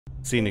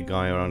Seen a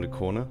guy around the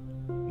corner?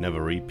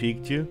 Never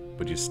re-peeked you,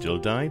 but you still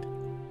died?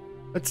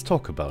 Let's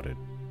talk about it.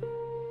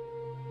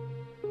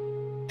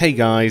 Hey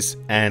guys,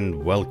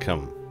 and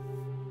welcome.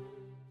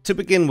 To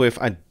begin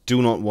with, I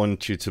do not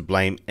want you to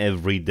blame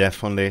every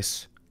death on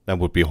this. That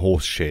would be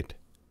horseshit.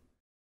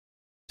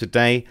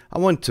 Today, I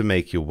want to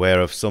make you aware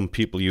of some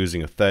people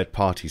using a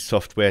third-party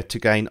software to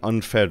gain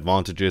unfair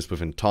advantages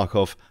within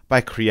Tarkov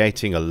by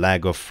creating a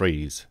lag or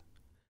freeze.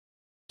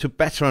 To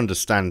better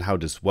understand how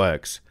this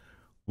works,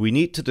 we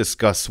need to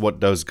discuss what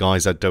those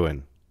guys are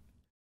doing.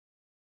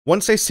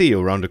 Once they see you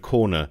around the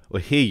corner or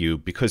hear you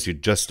because you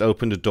just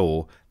opened the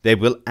door, they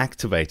will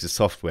activate a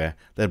software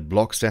that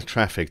blocks their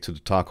traffic to the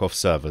Tarkov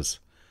servers.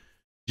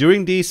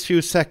 During these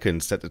few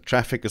seconds that the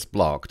traffic is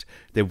blocked,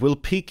 they will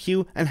peek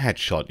you and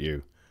headshot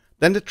you.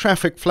 Then the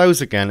traffic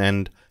flows again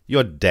and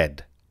you're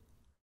dead.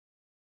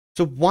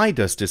 So why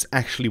does this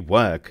actually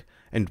work,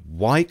 and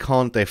why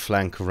can't they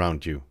flank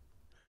around you?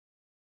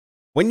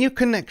 When your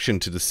connection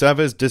to the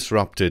server is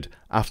disrupted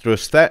after a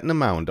certain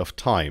amount of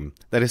time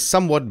that is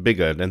somewhat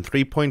bigger than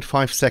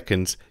 3.5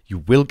 seconds, you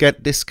will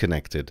get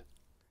disconnected.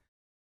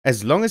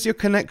 As long as your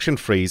connection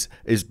freeze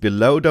is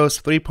below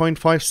those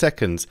 3.5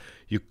 seconds,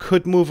 you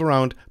could move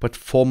around but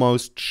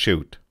foremost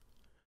shoot.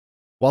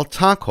 While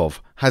Tarkov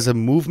has a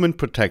movement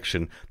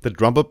protection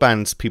that rubber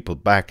bands people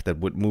back that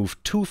would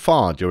move too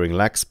far during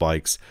lag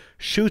spikes,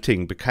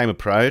 shooting became a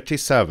priority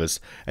service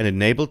and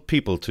enabled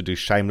people to do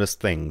shameless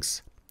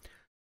things.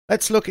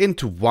 Let's look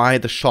into why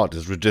the shot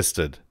is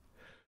registered.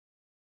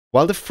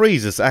 While the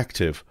freeze is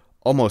active,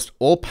 almost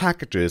all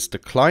packages the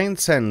client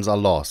sends are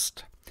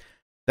lost.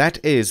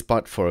 That is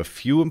but for a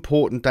few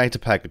important data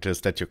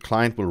packages that your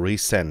client will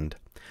resend,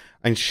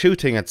 and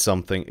shooting at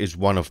something is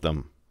one of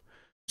them.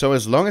 So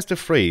as long as the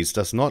freeze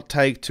does not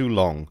take too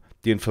long,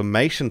 the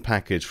information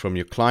package from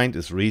your client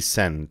is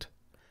resent.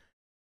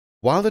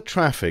 While the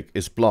traffic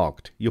is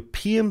blocked, your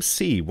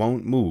PMC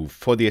won't move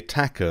for the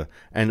attacker,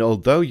 and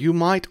although you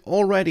might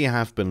already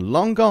have been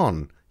long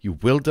gone, you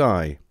will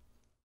die.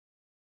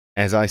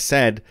 As I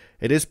said,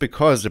 it is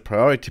because the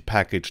priority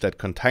package that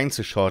contains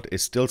the shot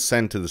is still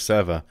sent to the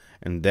server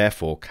and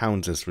therefore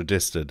counts as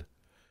registered.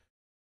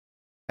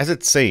 As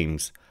it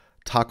seems,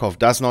 Tarkov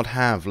does not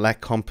have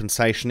lag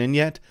compensation in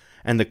yet,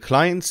 and the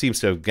client seems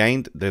to have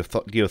gained the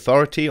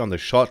authority on the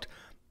shot.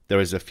 There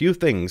is a few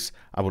things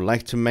I would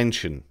like to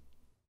mention.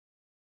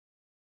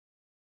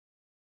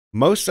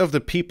 Most of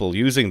the people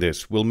using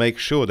this will make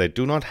sure they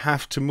do not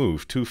have to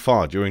move too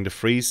far during the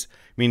freeze,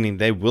 meaning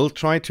they will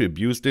try to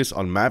abuse this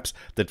on maps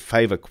that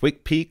favor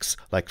quick peeks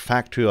like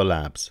factory or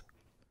labs.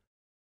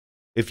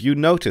 If you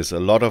notice a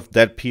lot of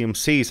dead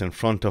PMCs in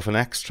front of an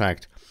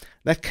extract,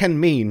 that can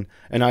mean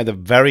an either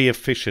very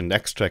efficient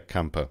extract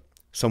camper,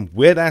 some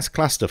weird-ass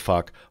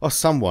clusterfuck, or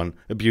someone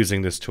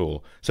abusing this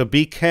tool, so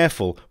be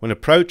careful when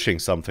approaching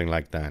something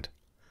like that.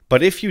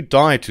 But if you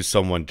die to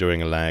someone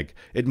during a lag,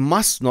 it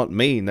must not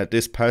mean that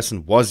this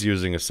person was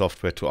using a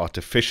software to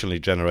artificially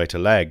generate a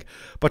lag,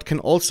 but can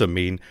also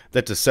mean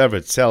that the server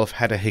itself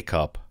had a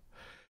hiccup.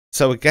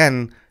 So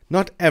again,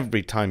 not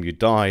every time you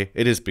die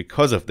it is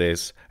because of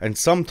this, and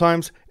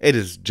sometimes it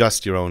is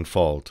just your own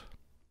fault.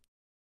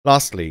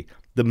 Lastly,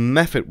 the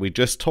method we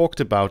just talked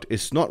about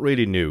is not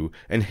really new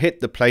and hit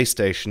the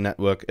PlayStation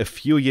Network a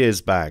few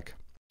years back.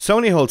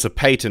 Sony holds a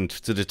patent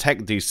to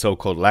detect these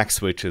so-called lag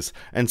switches,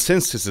 and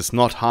since this is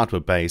not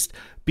hardware-based,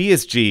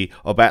 BSG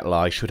or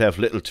BattlEye should have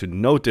little to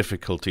no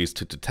difficulties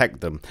to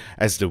detect them,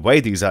 as the way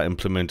these are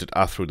implemented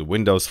are through the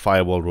Windows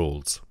firewall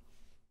rules.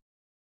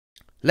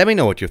 Let me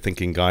know what you're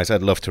thinking, guys.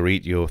 I'd love to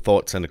read your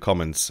thoughts in the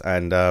comments,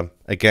 and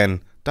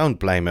again, don't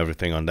blame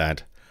everything on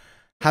that.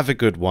 Have a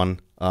good one,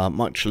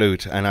 much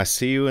loot, and I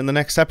see you in the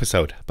next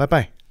episode. Bye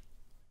bye.